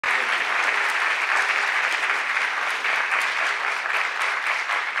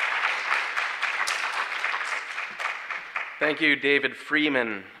Thank you, David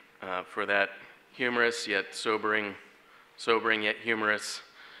Freeman, for that humorous yet sobering yet humorous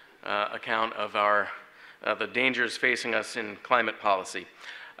account of the dangers facing us in climate policy.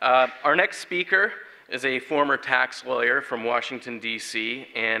 Our next speaker is a former tax lawyer from Washington, D.C.,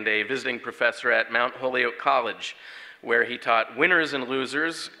 and a visiting professor at Mount Holyoke College, where he taught Winners and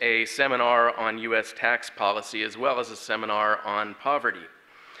Losers, a seminar on U.S. tax policy, as well as a seminar on poverty.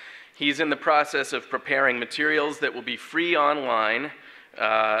 He's in the process of preparing materials that will be free online,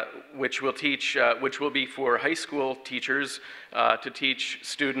 which will be for high school teachers to teach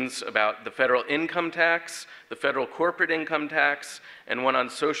students about the federal income tax, the federal corporate income tax, and one on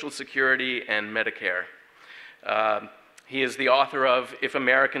Social Security and Medicare. He is the author of If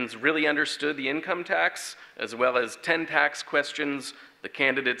Americans Really Understood the Income Tax, as well as 10 Tax Questions the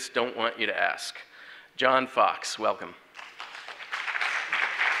Candidates Don't Want You to Ask. John Fox, welcome.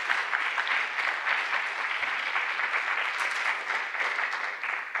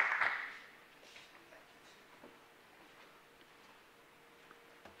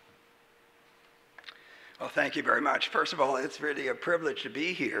 Well, thank you very much. First of all, it's really a privilege to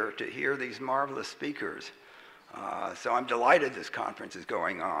be here to hear these marvelous speakers. So I'm delighted this conference is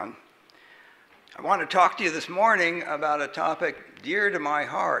going on. I want to talk to you this morning about a topic dear to my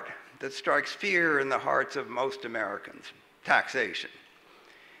heart that strikes fear in the hearts of most Americans, taxation.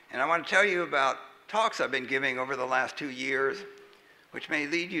 And I want to tell you about talks I've been giving over the last 2 years, which may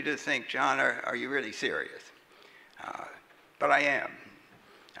lead you to think, John, are you really serious? But I am.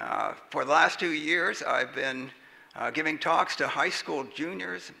 For the last 2 years, I've been giving talks to high school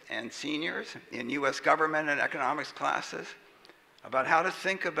juniors and seniors in U.S. government and economics classes about how to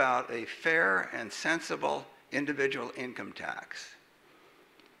think about a fair and sensible individual income tax.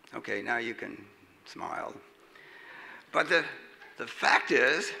 Okay, now you can smile. But the fact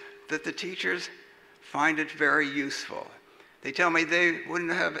is that the teachers find it very useful. They tell me they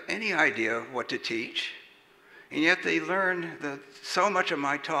wouldn't have any idea what to teach, and yet they learn that so much of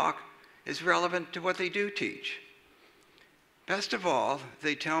my talk is relevant to what they do teach. Best of all,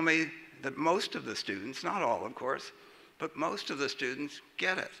 they tell me that most of the students, not all of course, but most of the students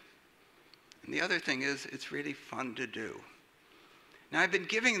get it. And the other thing is, it's really fun to do. Now, I've been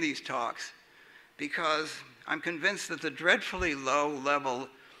giving these talks because I'm convinced that the dreadfully low level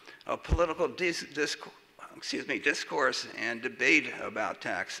of political discourse and debate about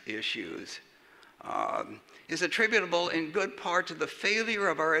tax issues is attributable in good part to the failure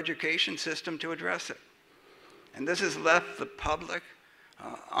of our education system to address it. And this has left the public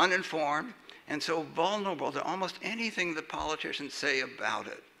uninformed and so vulnerable to almost anything the politicians say about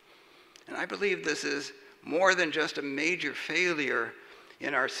it. And I believe this is more than just a major failure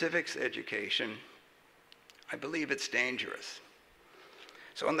in our civics education. I believe it's dangerous.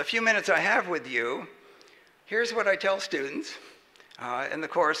 So in the few minutes I have with you, here's what I tell students in the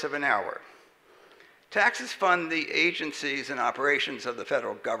course of an hour. Taxes fund the agencies and operations of the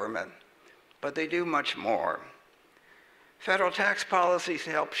federal government, but they do much more. Federal tax policies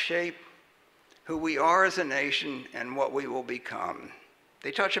help shape who we are as a nation and what we will become.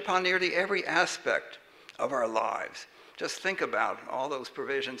 They touch upon nearly every aspect of our lives. Just think about all those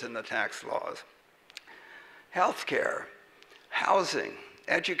provisions in the tax laws. Healthcare, housing,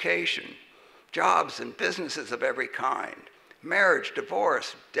 education, jobs and businesses of every kind, marriage,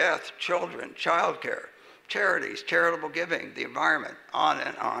 divorce, death, children, childcare, charities, charitable giving, the environment, on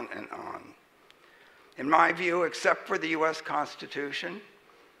and on and on. In my view, except for the U.S. Constitution,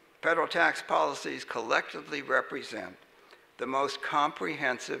 federal tax policies collectively represent the most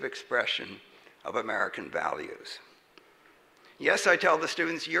comprehensive expression of American values. Yes, I tell the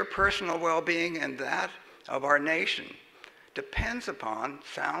students, your personal well-being and that of our nation depends upon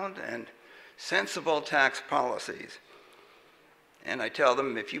sound and sensible tax policies. And I tell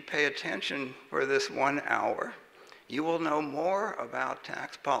them, if you pay attention for this 1 hour, you will know more about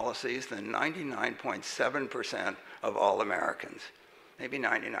tax policies than 99.7% of all Americans. Maybe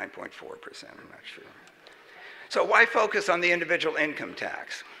 99.4%, I'm not sure. So why focus on the individual income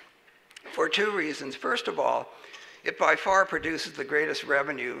tax? For 2 reasons. First of all, it by far produces the greatest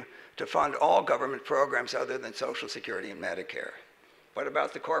revenue to fund all government programs other than Social Security and Medicare. What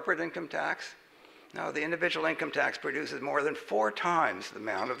about the corporate income tax? No, the individual income tax produces more than 4 times the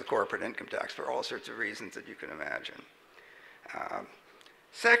amount of the corporate income tax for all sorts of reasons that you can imagine.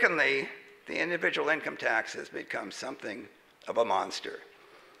 Secondly, the individual income tax has become something of a monster.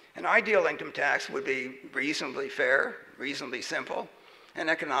 An ideal income tax would be reasonably fair, reasonably simple, and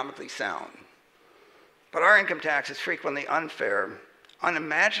economically sound. But our income tax is frequently unfair,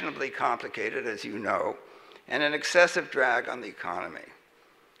 unimaginably complicated, as you know, and an excessive drag on the economy.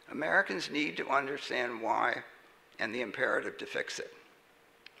 Americans need to understand why and the imperative to fix it.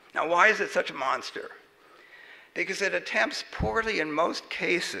 Now, why is it such a monster? Because it attempts poorly in most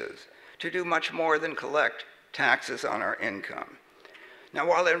cases to do much more than collect taxes on our income. Now,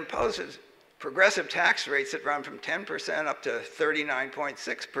 while it imposes progressive tax rates that run from 10% up to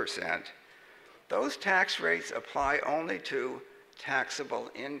 39.6%, those tax rates apply only to taxable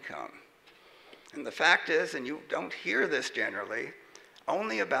income. And the fact is, and you don't hear this generally,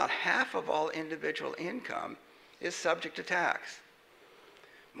 only about half of all individual income is subject to tax.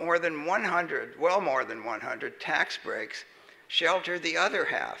 More than 100, well more than 100 tax breaks shelter the other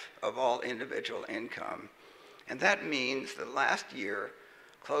half of all individual income. And that means that last year,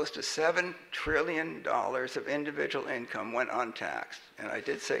 close to $7 trillion of individual income went untaxed. And I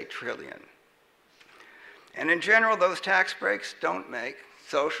did say trillion. And in general, those tax breaks don't make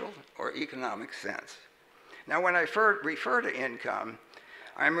social or economic sense. Now, when I refer to income,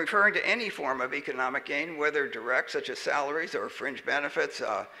 I'm referring to any form of economic gain, whether direct, such as salaries, or fringe benefits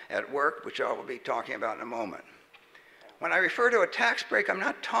at work, which I will be talking about in a moment. When I refer to a tax break, I'm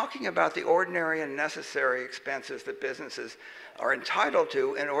not talking about the ordinary and necessary expenses that businesses are entitled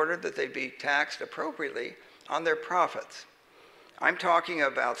to in order that they be taxed appropriately on their profits. I'm talking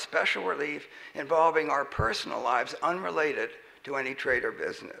about special relief involving our personal lives unrelated to any trade or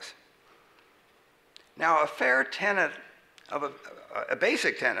business. Now, a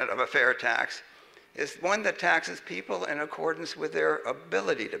basic tenet of a fair tax is one that taxes people in accordance with their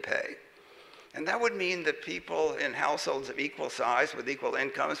ability to pay. And that would mean that people in households of equal size with equal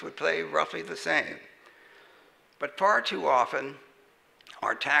incomes would pay roughly the same. But far too often,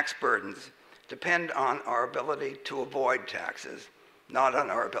 our tax burdens depend on our ability to avoid taxes, not on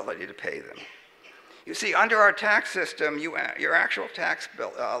our ability to pay them. You see, under our tax system, your actual tax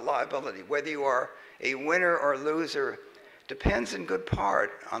liability, whether you are a winner or loser, depends in good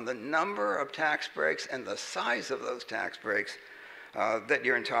part on the number of tax breaks and the size of those tax breaks that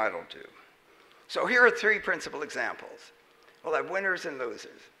you're entitled to. So here are three principal examples. We'll have winners and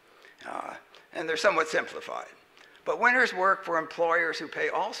losers, and they're somewhat simplified. But winners work for employers who pay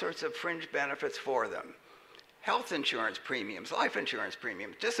all sorts of fringe benefits for them. Health insurance premiums, life insurance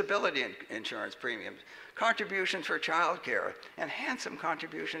premiums, disability insurance premiums, contributions for child care, and handsome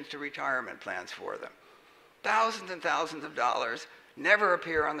contributions to retirement plans for them. Thousands and thousands of dollars never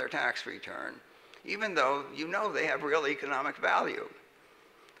appear on their tax return, even though you know they have real economic value.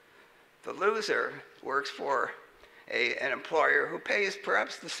 The loser works for an employer who pays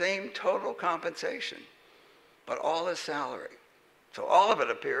perhaps the same total compensation, but all is salary. So all of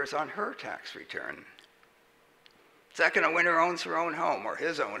it appears on her tax return. Second, a winner owns her own home or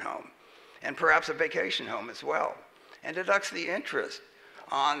his own home, and perhaps a vacation home as well, and deducts the interest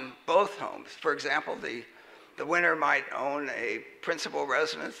on both homes. For example, the winner might own a principal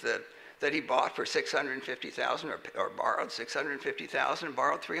residence that he bought for $650,000 or borrowed $650,000,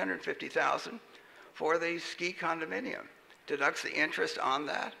 borrowed $350,000 for the ski condominium. Deducts the interest on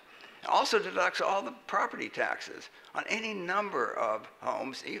that. Also deducts all the property taxes on any number of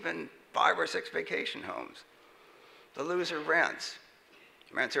homes, even 5 or 6 vacation homes. The loser rents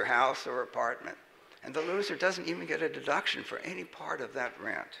her house or apartment, and the loser doesn't even get a deduction for any part of that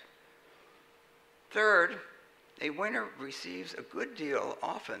rent. Third, a winner receives a good deal,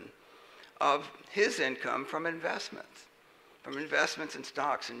 often, of his income from investments in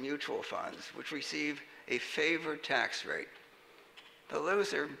stocks and mutual funds, which receive a favored tax rate. The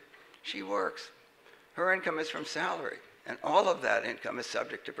loser, she works. Her income is from salary, and all of that income is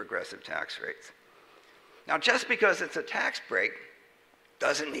subject to progressive tax rates. Now, just because it's a tax break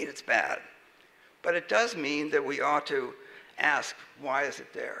doesn't mean it's bad, but it does mean that we ought to ask, why is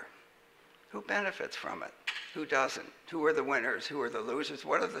it there? Who benefits from it? Who doesn't? Who are the winners? Who are the losers?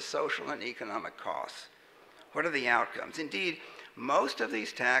 What are the social and economic costs? What are the outcomes? Indeed, most of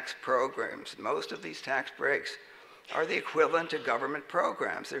these tax programs, most of these tax breaks are the equivalent to government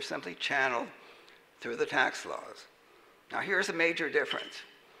programs. They're simply channeled through the tax laws. Now, here's a major difference.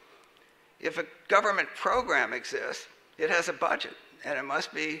 If a government program exists, it has a budget, and it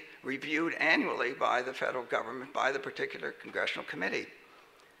must be reviewed annually by the federal government, by the particular congressional committee.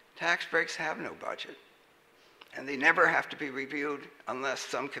 Tax breaks have no budget, and they never have to be reviewed unless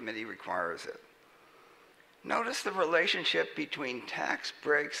some committee requires it. Notice the relationship between tax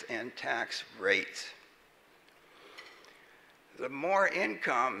breaks and tax rates. The more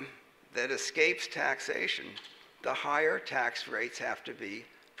income that escapes taxation, the higher tax rates have to be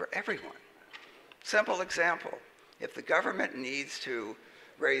for everyone. Simple example, if the government needs to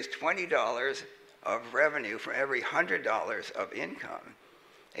raise $20 of revenue for every $100 of income,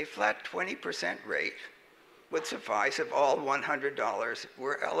 a flat 20% rate would suffice if all $100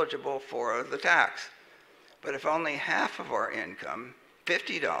 were eligible for the tax. But if only half of our income,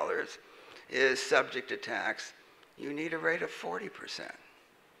 $50, is subject to tax, you need a rate of 40%.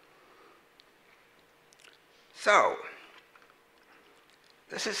 So,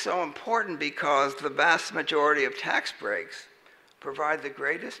 this is so important because the vast majority of tax breaks provide the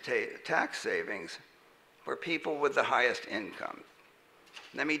greatest tax savings for people with the highest income.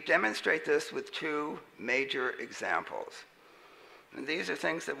 Let me demonstrate this with two major examples. And these are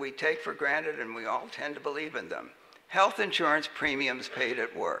things that we take for granted and we all tend to believe in them. Health insurance premiums paid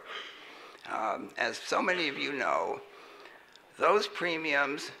at work. As so many of you know, those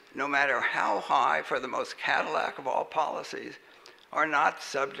premiums, no matter how high for the most Cadillac of all policies, are not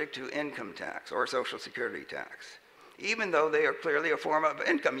subject to income tax or Social Security tax, even though they are clearly a form of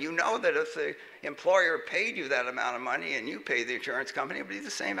income. You know that if the employer paid you that amount of money and you pay the insurance company, it would be the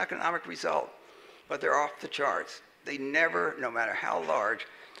same economic result, but they're off the charts. They never, no matter how large,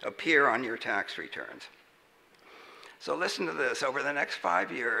 appear on your tax returns. So listen to this. Over the next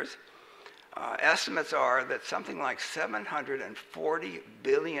 5 years, estimates are that something like $740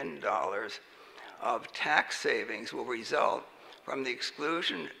 billion of tax savings will result from the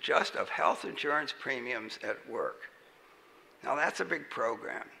exclusion just of health insurance premiums at work. Now that's a big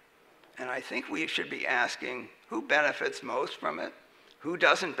program. And I think we should be asking who benefits most from it, who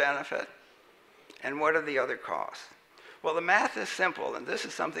doesn't benefit, and what are the other costs? Well, the math is simple, and this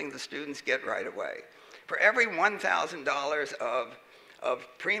is something the students get right away. For every $1,000 of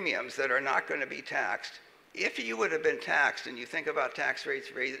premiums that are not going to be taxed, if you would have been taxed, and you think about tax rates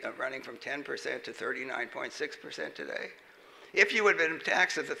running from 10% to 39.6% today, if you would have been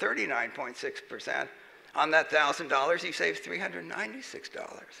taxed at the 39.6%, on that $1,000, you save $396.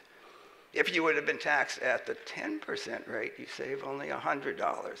 If you would have been taxed at the 10% rate, you save only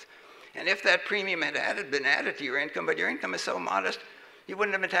 $100. And if that premium had been added to your income, but your income is so modest, you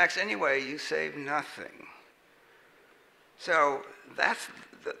wouldn't have been taxed anyway, you save nothing. So that's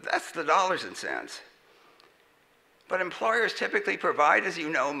the dollars and cents. But employers typically provide, as you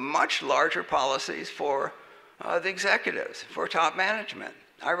know, much larger policies for the executives, for top management.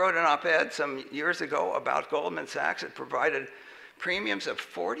 I wrote an op-ed some years ago about Goldman Sachs. It provided premiums of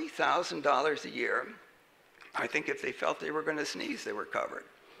 $40,000 a year. I think if they felt they were going to sneeze, they were covered.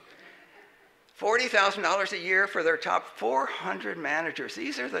 $40,000 a year for their top 400 managers.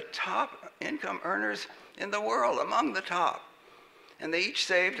 These are the top income earners in the world, among the top. And they each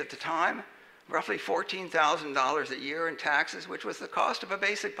saved, at the time, roughly $14,000 a year in taxes, which was the cost of a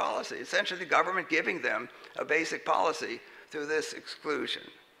basic policy. Essentially, the government giving them a basic policy through this exclusion.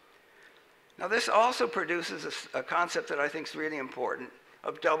 Now, this also produces a concept that I think is really important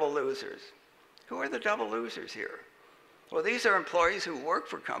of double losers. Who are the double losers here? Well, these are employees who work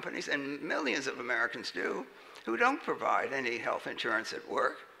for companies, and millions of Americans do, who don't provide any health insurance at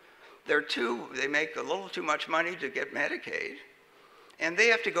work. They make a little too much money to get Medicaid, and they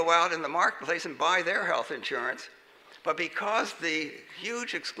have to go out in the marketplace and buy their health insurance. But because the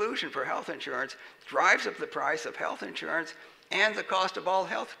huge exclusion for health insurance drives up the price of health insurance and the cost of all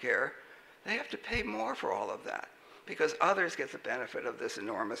health care, they have to pay more for all of that because others get the benefit of this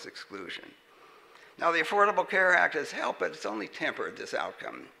enormous exclusion. Now, the Affordable Care Act has helped, but it's only tempered this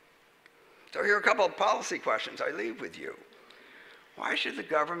outcome. So here are a couple of policy questions I leave with you. Why should the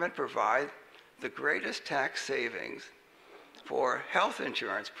government provide the greatest tax savings for health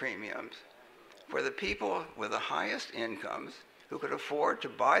insurance premiums for the people with the highest incomes who could afford to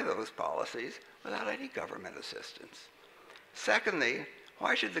buy those policies without any government assistance? Secondly,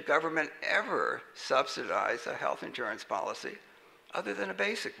 why should the government ever subsidize a health insurance policy other than a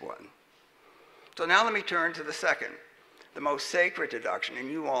basic one? So now let me turn to the second, the most sacred deduction, and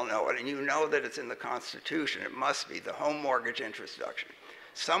you all know it, and you know that it's in the Constitution. It must be the home mortgage interest deduction.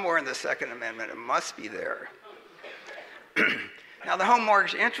 Somewhere in the Second Amendment, it must be there. Now, the home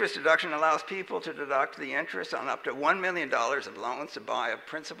mortgage interest deduction allows people to deduct the interest on up to $1 million of loans to buy a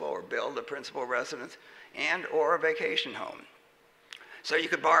principal or build a principal residence and or a vacation home. So you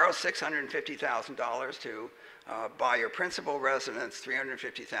could borrow $650,000 to buy your principal residence,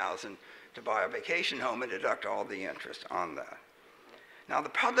 $350,000 to buy a vacation home, and deduct all the interest on that. Now, the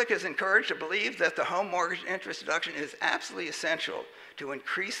public is encouraged to believe that the home mortgage interest deduction is absolutely essential to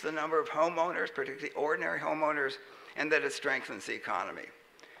increase the number of homeowners, particularly ordinary homeowners, and that it strengthens the economy.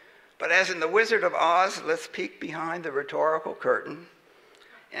 But as in The Wizard of Oz, let's peek behind the rhetorical curtain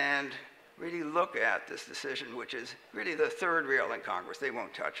and really look at this decision, which is really the third rail in Congress. They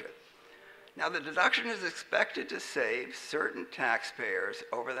won't touch it. Now, the deduction is expected to save certain taxpayers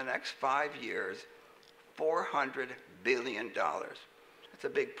over the next 5 years $400 billion. That's a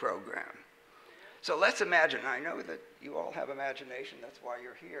big program. So let's imagine, I know that you all have imagination, that's why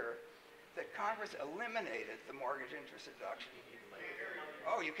you're here. that Congress eliminated the mortgage interest deduction.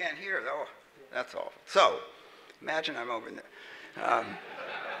 Oh, you can't hear, though. That's awful. So, imagine I'm over there.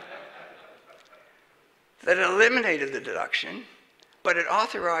 That eliminated the deduction, but it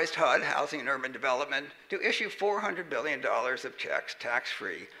authorized HUD, Housing and Urban Development, to issue $400 billion of checks,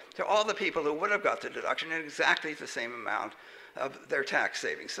 tax-free, to all the people who would have got the deduction in exactly the same amount of their tax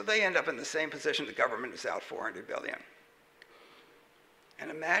savings. So they end up in the same position the government is out $400 billion. And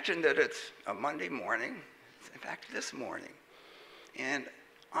imagine that it's a Monday morning, in fact, this morning, and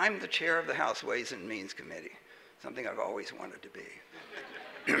I'm the chair of the House Ways and Means Committee, something I've always wanted to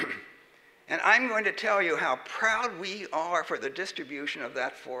be. And I'm going to tell you how proud we are for the distribution of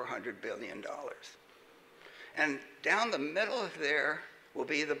that $400 billion. And down the middle of there will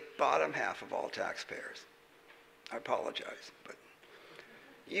be the bottom half of all taxpayers. I apologize, but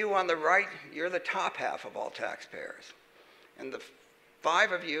you on the right, you're the top half of all taxpayers. And the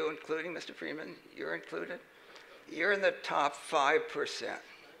 5 of you, including Mr. Freeman, you're included, you're in the top 5%.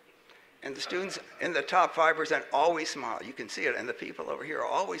 And the students in the top 5% always smile. You can see it, and the people over here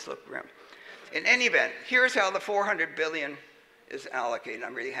always look grim. In any event, here's how the $400 billion is allocated.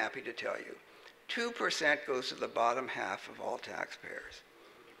 I'm really happy to tell you. 2% goes to the bottom half of all taxpayers.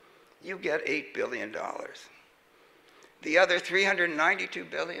 You get $8 billion. The other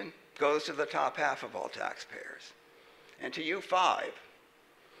 $392 billion goes to the top half of all taxpayers. And to you 5,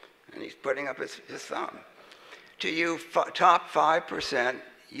 and he's putting up his thumb, to you top 5%,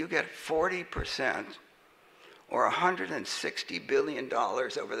 you get 40%, or $160 billion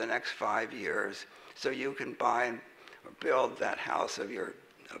over the next 5 years, so you can buy or build that house of your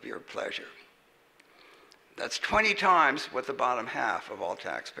pleasure. That's 20 times what the bottom half of all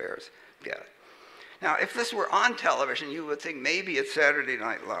taxpayers get. Now, if this were on television, you would think maybe it's Saturday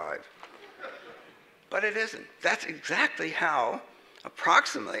Night Live. But it isn't. That's exactly how,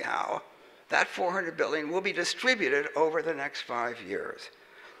 approximately how, that $400 billion will be distributed over the next 5 years.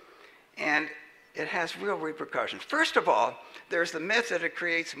 And it has real repercussions. First of all, there's the myth that it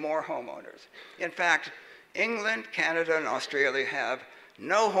creates more homeowners. In fact, England, Canada, and Australia have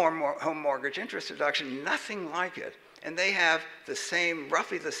no home mortgage interest deduction, nothing like it. And they have the same,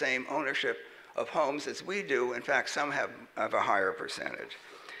 roughly the same ownership of homes as we do. In fact, some have a higher percentage.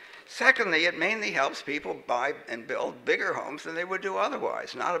 Secondly, it mainly helps people buy and build bigger homes than they would do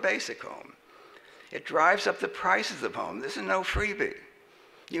otherwise, not a basic home. It drives up the prices of homes. This is no freebie.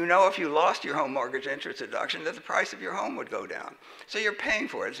 You know if you lost your home mortgage interest deduction that the price of your home would go down. So you're paying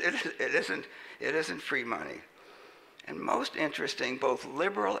for it. It isn't free money. And most interesting, both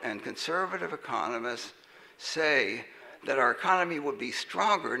liberal and conservative economists say that our economy would be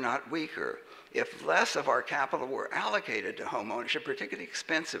stronger, not weaker, if less of our capital were allocated to home ownership, particularly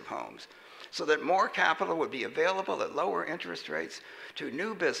expensive homes, so that more capital would be available at lower interest rates to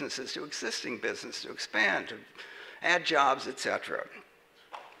new businesses, to existing business, to expand, to add jobs, etc.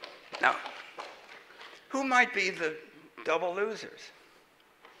 Now, who might be the double losers?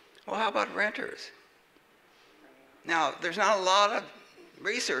 Well, how about renters? Now, there's not a lot of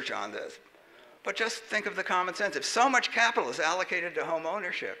research on this, but just think of the common sense. If so much capital is allocated to home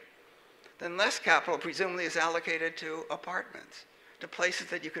ownership, then less capital presumably is allocated to apartments, to places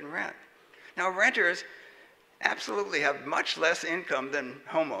that you can rent. Now, renters absolutely have much less income than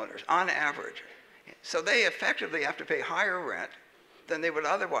homeowners, on average. So they effectively have to pay higher rent than they would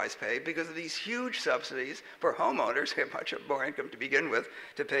otherwise pay because of these huge subsidies for homeowners who have much more income to begin with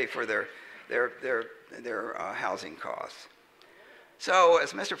to pay for their housing costs. So,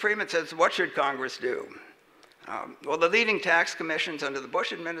 as Mr. Freeman says, what should Congress do? Well, the leading tax commissions under the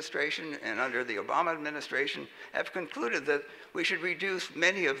Bush administration and under the Obama administration have concluded that we should reduce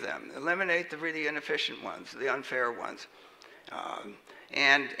many of them, eliminate the really inefficient ones, the unfair ones,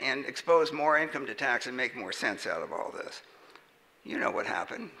 and expose more income to tax and make more sense out of all this. You know what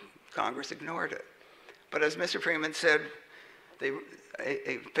happened. Congress ignored it. But as Mr. Freeman said,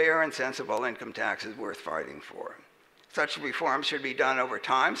 a fair and sensible income tax is worth fighting for. Such reforms should be done over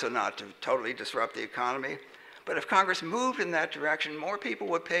time so not to totally disrupt the economy. But if Congress moved in that direction, more people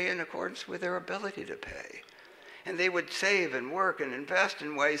would pay in accordance with their ability to pay. And they would save and work and invest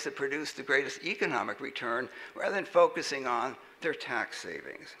in ways that produce the greatest economic return rather than focusing on their tax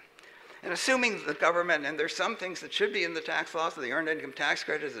savings. And assuming the government, and there's some things that should be in the tax laws, so the Earned Income Tax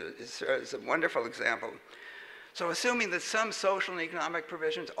Credit is a wonderful example. So assuming that some social and economic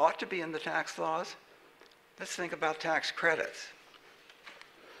provisions ought to be in the tax laws, let's think about tax credits.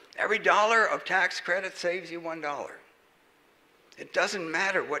 Every dollar of tax credit saves you $1. It doesn't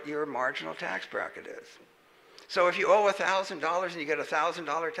matter what your marginal tax bracket is. So if you owe $1,000 and you get a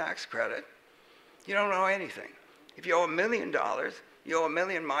 $1,000 tax credit, you don't owe anything. If you owe $1 million, you owe $1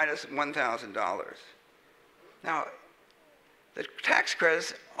 million minus $1,000. Now, the tax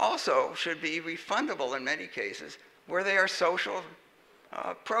credits also should be refundable in many cases where they are social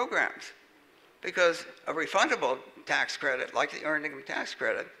programs. Because a refundable tax credit, like the earned income tax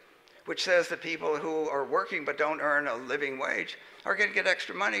credit, which says that people who are working but don't earn a living wage are going to get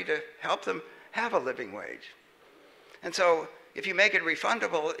extra money to help them have a living wage. And so if you make it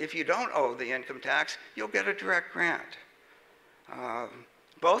refundable, if you don't owe the income tax, you'll get a direct grant.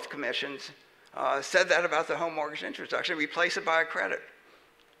 Both commissions said that about the home mortgage interest reduction, replace it by a credit.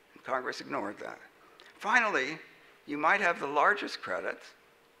 Congress ignored that. Finally, you might have the largest credits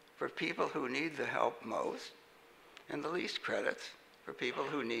for people who need the help most, and the least credits for people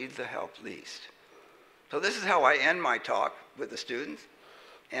who need the help least. So this is how I end my talk with the students,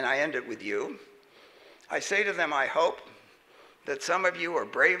 and I end it with you. I say to them, I hope that some of you are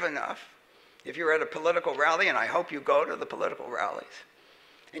brave enough, if you're at a political rally, and I hope you go to the political rallies,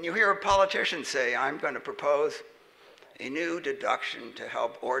 and you hear a politician say, I'm going to propose a new deduction to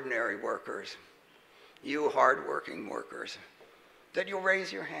help ordinary workers, you hardworking workers, that you'll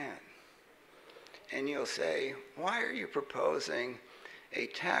raise your hand and you'll say, why are you proposing a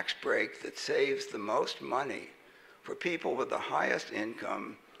tax break that saves the most money for people with the highest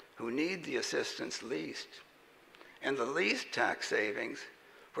income who need the assistance least, and the least tax savings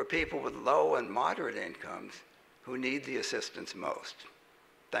for people with low and moderate incomes who need the assistance most?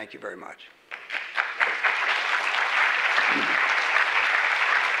 Thank you very much.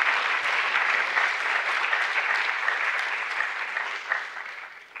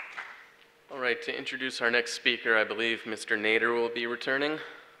 All right, to introduce our next speaker, I believe Mr. Nader will be returning.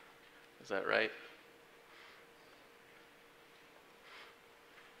 Is that right?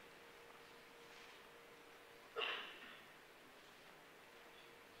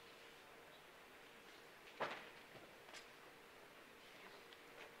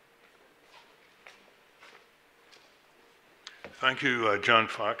 Thank you, John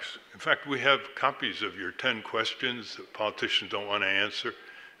Fox. In fact, we have copies of your 10 questions that politicians don't want to answer.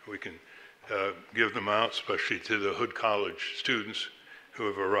 We can give them out, especially to the Hood College students who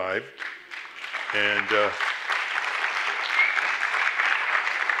have arrived. And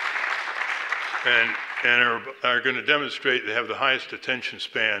are going to demonstrate they have the highest attention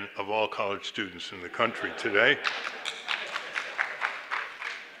span of all college students in the country today.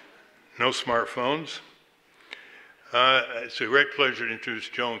 No smartphones. It's a great pleasure to introduce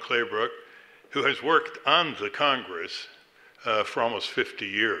Joan Claybrook, who has worked on the Congress for almost 50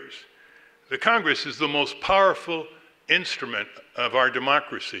 years. The Congress is the most powerful instrument of our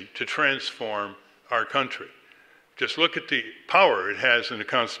democracy to transform our country. Just look at the power it has in the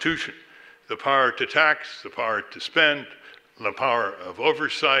Constitution: the power to tax, the power to spend, the power of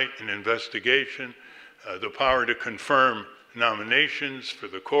oversight and investigation, the power to confirm nominations for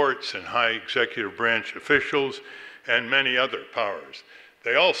the courts and high executive branch officials, and many other powers.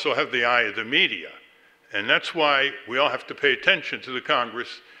 They also have the eye of the media, and that's why we all have to pay attention to the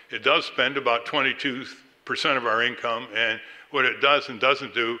Congress. It does spend about 22% of our income, and what it does and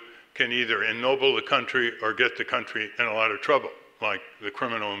doesn't do can either ennoble the country or get the country in a lot of trouble, like the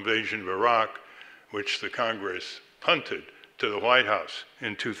criminal invasion of Iraq, which the Congress punted to the White House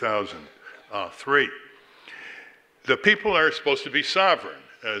in 2003. The people are supposed to be sovereign.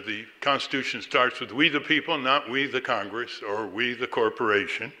 The Constitution starts with we the people, not we the Congress or we the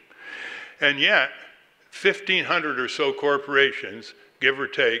corporation. And yet, 1,500 or so corporations, give or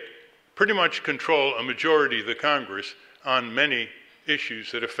take, pretty much control a majority of the Congress on many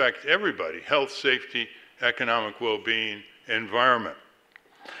issues that affect everybody: health, safety, economic well-being, environment.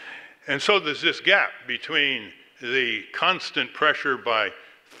 And so there's this gap between the constant pressure by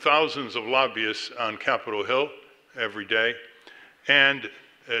thousands of lobbyists on Capitol Hill every day and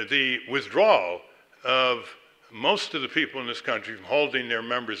the withdrawal of most of the people in this country from holding their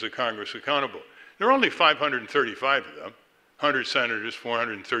members of Congress accountable. There are only 535 of them, 100 senators,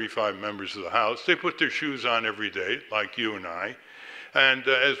 435 members of the House. They put their shoes on every day, like you and I. And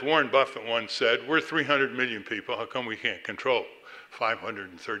as Warren Buffett once said, we're 300 million people. How come we can't control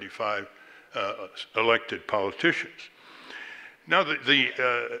 535 elected politicians? Now,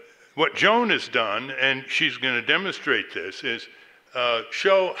 what Joan has done, and she's going to demonstrate this, is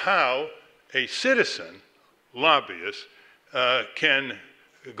show how a citizen lobbyist can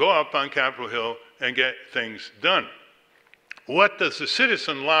go up on Capitol Hill and get things done. What does the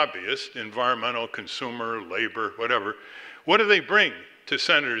citizen lobbyist, environmental, consumer, labor, whatever, what do they bring to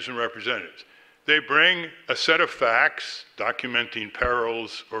senators and representatives? They bring a set of facts documenting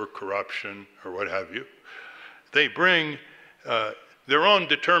perils or corruption or what have you. They bring their own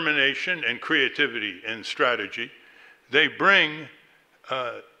determination and creativity and strategy. They bring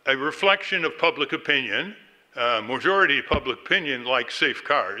a reflection of public opinion. Majority public opinion like safe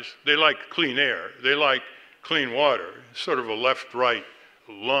cars. They like clean air. They like clean water. It's sort of a left-right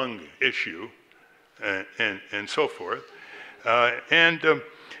lung issue, and so forth. And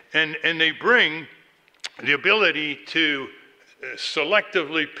they bring the ability to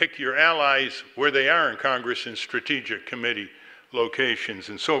selectively pick your allies where they are in Congress in strategic committee locations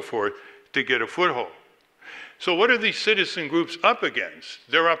and so forth to get a foothold. So what are these citizen groups up against?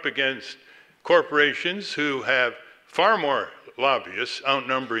 They're up against corporations who have far more lobbyists,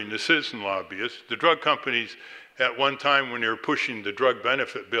 outnumbering the citizen lobbyists. The drug companies at one time when they were pushing the drug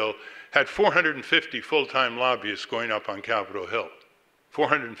benefit bill had 450 full-time lobbyists going up on Capitol Hill.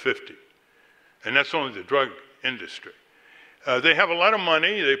 450. And that's only the drug industry. They have a lot of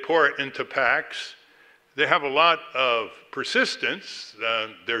money. They pour it into PACs. They have a lot of persistence.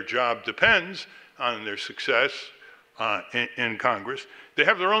 Their job depends on their success in Congress. They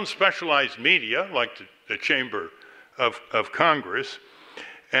have their own specialized media, like the Chamber of Congress,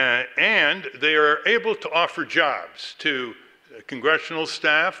 and they are able to offer jobs to congressional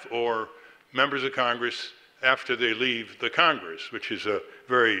staff or members of Congress after they leave the Congress, which is a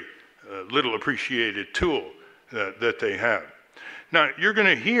very little appreciated tool that they have. Now, you're going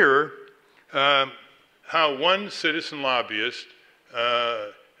to hear how one citizen lobbyist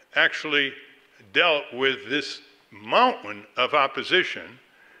actually dealt with this mountain of opposition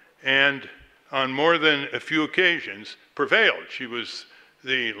and on more than a few occasions prevailed. She was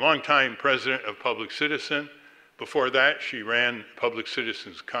the longtime president of Public Citizen. Before that, she ran Public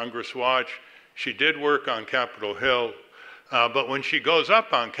Citizens Congress Watch. She did work on Capitol Hill, but when she goes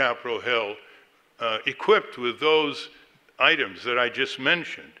up on Capitol Hill, equipped with those items that I just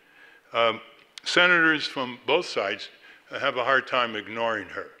mentioned, senators from both sides have a hard time ignoring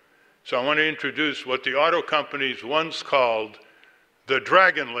her. So I want to introduce what the auto companies once called the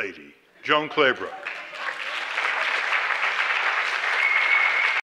Dragon Lady, Joan Claybrook.